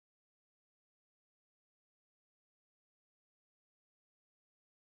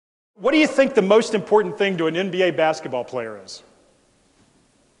What do you think the most important thing to an NBA basketball player is?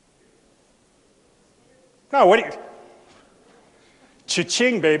 No, what do you...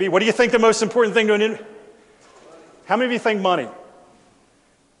 Cha-ching, baby. What do you think the most important thing to an NBA... How many of you think money?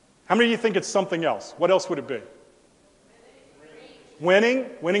 How many of you think it's something else? What else would it be? Winning?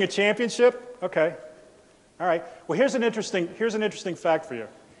 Winning a championship? Okay. All right. Well, here's an interesting fact for you.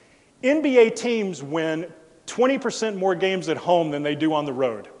 NBA teams win 20% more games at home than they do on the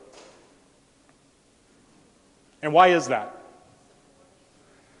road. And why is that?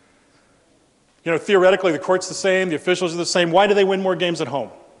 You know, theoretically, the court's the same, the officials are the same. Why do they win more games at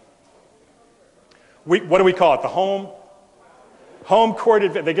home? What do we call it? The home court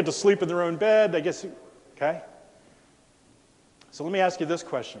advantage. They get to sleep in their own bed. Okay? So let me ask you this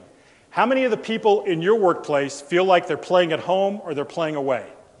question. How many of the people in your workplace feel like they're playing at home or they're playing away?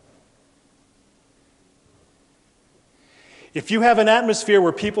 If you have an atmosphere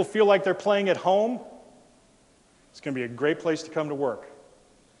where people feel like they're playing at home, it's going to be a great place to come to work.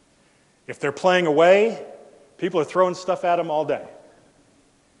 If they're playing away, people are throwing stuff at them all day.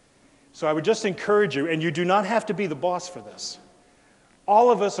 So I would just encourage you, and you do not have to be the boss for this. All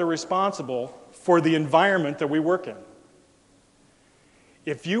of us are responsible for the environment that we work in.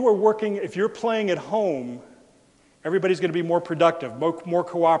 If you're playing at home, everybody's going to be more productive, more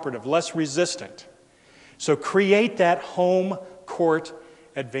cooperative, less resistant. So create that home court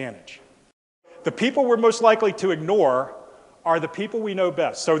advantage. The people we're most likely to ignore are the people we know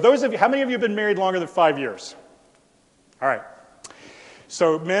best. So those of you, how many of you have been married longer than 5 years? All right.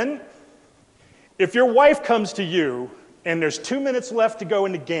 So men, if your wife comes to you and there's 2 minutes left to go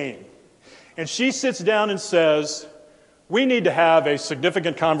in the game, and she sits down and says, "We need to have a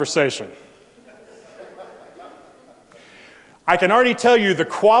significant conversation," I can already tell you the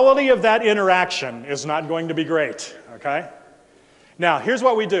quality of that interaction is not going to be great, okay? Now, here's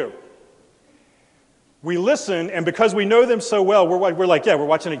what we do. We listen, and because we know them so well, we're like, yeah, we're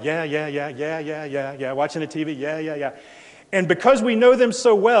watching it, yeah, watching the TV, yeah. And because we know them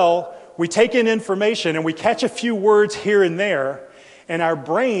so well, we take in information and we catch a few words here and there, and our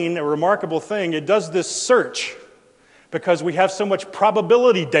brain, a remarkable thing, it does this search because we have so much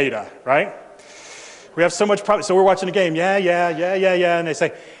probability data, right? We have so much so we're watching the game, yeah, and they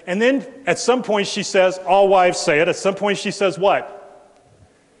say, and then at some point she says, all wives say it, at some point she says what?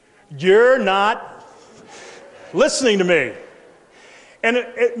 "You're not listening to me." And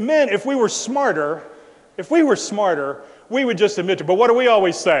men, if we were smarter, we would just admit it. But what do we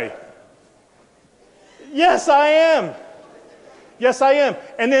always say? "Yes, I am. Yes, I am."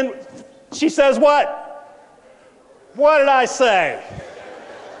 And then she says what? "What did I say?"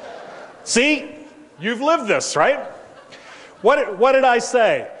 See? You've lived this, right? What did I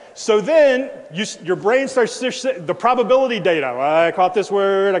say? So then your brain starts, the probability data. Well, I caught this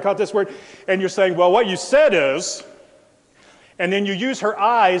word, and you're saying, well, what you said is, and then you use her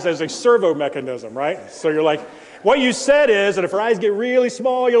eyes as a servo mechanism, right? So you're like, what you said is, and if her eyes get really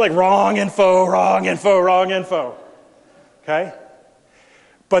small, you're like, wrong info. Okay?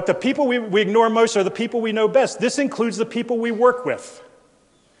 But the people we ignore most are the people we know best. This includes the people we work with.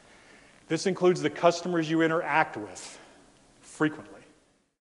 This includes the customers you interact with frequently.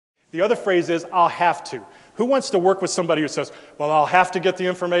 The other phrase is, "I'll have to." Who wants to work with somebody who says, well, I'll have to get the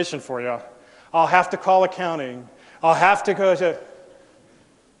information for you. I'll have to call accounting. I'll have to go to...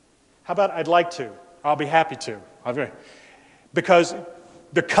 How about "I'd like to"? "I'll be happy to." Because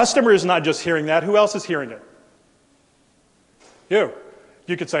the customer is not just hearing that. Who else is hearing it? You.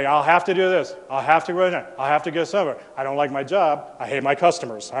 You could say, "I'll have to do this. I'll have to go in there. I'll have to go somewhere. I don't like my job. I hate my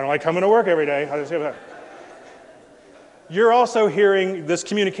customers. I don't like coming to work every day." You're also hearing this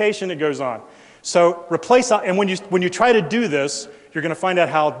communication that goes on. So replace, and when you try to do this, you're going to find out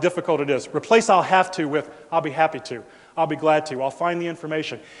how difficult it is. Replace "I'll have to" with "I'll be happy to." "I'll be glad to." "I'll find the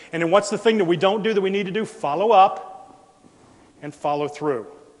information." And then what's the thing that we don't do that we need to do? Follow up and follow through.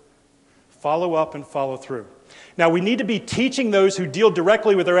 Follow up and follow through. Now, we need to be teaching those who deal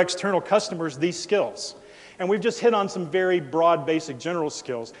directly with our external customers these skills. And we've just hit on some very broad, basic, general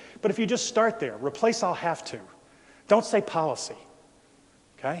skills. But if you just start there, replace "I'll have to." Don't say policy.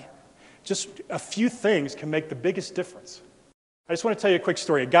 Okay? Just a few things can make the biggest difference. I just want to tell you a quick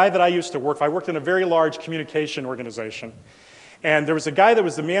story. A guy that I used to work for, I worked in a very large communication organization. And there was a guy that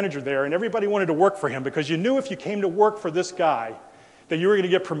was the manager there, and everybody wanted to work for him because you knew if you came to work for this guy that you were going to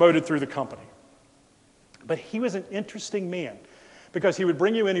get promoted through the company. But he was an interesting man because he would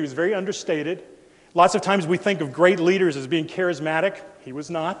bring you in. He was very understated. Lots of times we think of great leaders as being charismatic. He was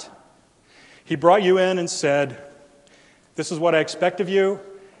not. He brought you in and said, "This is what I expect of you.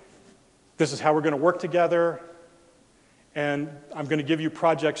 This is how we're going to work together. and I'm going to give you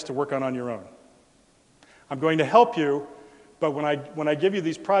projects to work on your own. I'm going to help you, but when I give you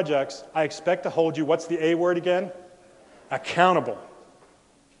these projects, I expect to hold you, what's the A word again? Accountable.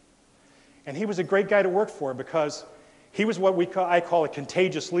 And he was a great guy to work for because he was what I call a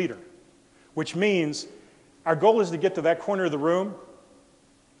contagious leader, which means our goal is to get to that corner of the room.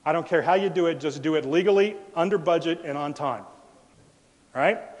 I don't care how you do it, just do it legally, under budget, and on time. All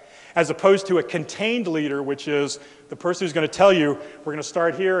right? As opposed to a contained leader, which is the person who's going to tell you, we're going to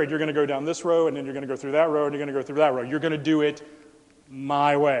start here, and you're going to go down this road, and then you're going to go through that road, and you're going to go through that road. You're going to do it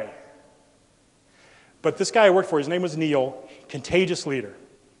my way. But this guy I worked for, his name was Neil, contagious leader.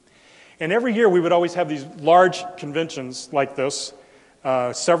 And every year we would always have these large conventions like this,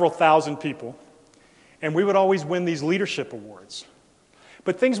 several thousand people, and we would always win these leadership awards.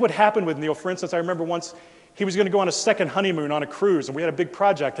 But things would happen with Neil. For instance, I remember once he was going to go on a second honeymoon on a cruise, and we had a big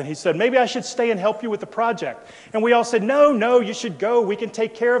project, and he said, maybe I should stay and help you with the project. And we all said, no, you should go. We can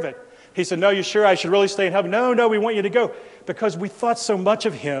take care of it. He said, no, you sure I should really stay and help you? No, we want you to go. Because we thought so much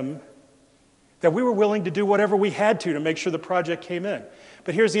of him that we were willing to do whatever we had to make sure the project came in.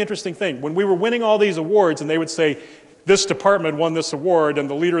 But here's the interesting thing. When we were winning all these awards, and they would say, this department won this award, and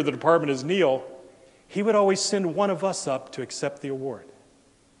the leader of the department is Neil, he would always send one of us up to accept the award.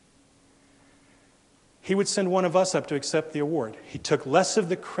 He would send one of us up to accept the award. He took less of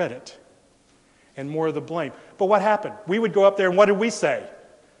the credit and more of the blame. But what happened? We would go up there, and what did we say?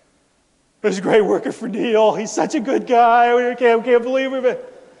 It was great working for Neil. He's such a good guy. We can't believe it.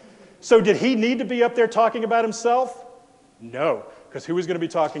 So did he need to be up there talking about himself? No, because who was going to be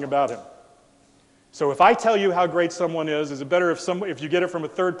talking about him? So if I tell you how great someone is it better if you get it from a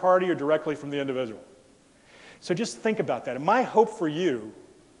third party or directly from the individual? So just think about that. And my hope for you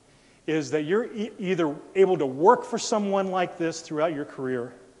is that you're either able to work for someone like this throughout your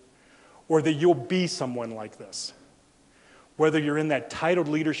career, or that you'll be someone like this, whether you're in that titled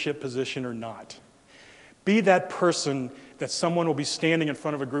leadership position or not. Be that person that someone will be standing in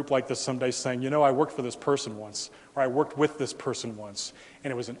front of a group like this someday saying, you know, I worked for this person once, or I worked with this person once,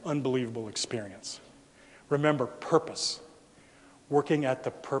 and it was an unbelievable experience. Remember, purpose. Working at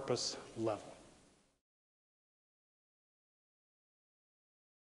the purpose level.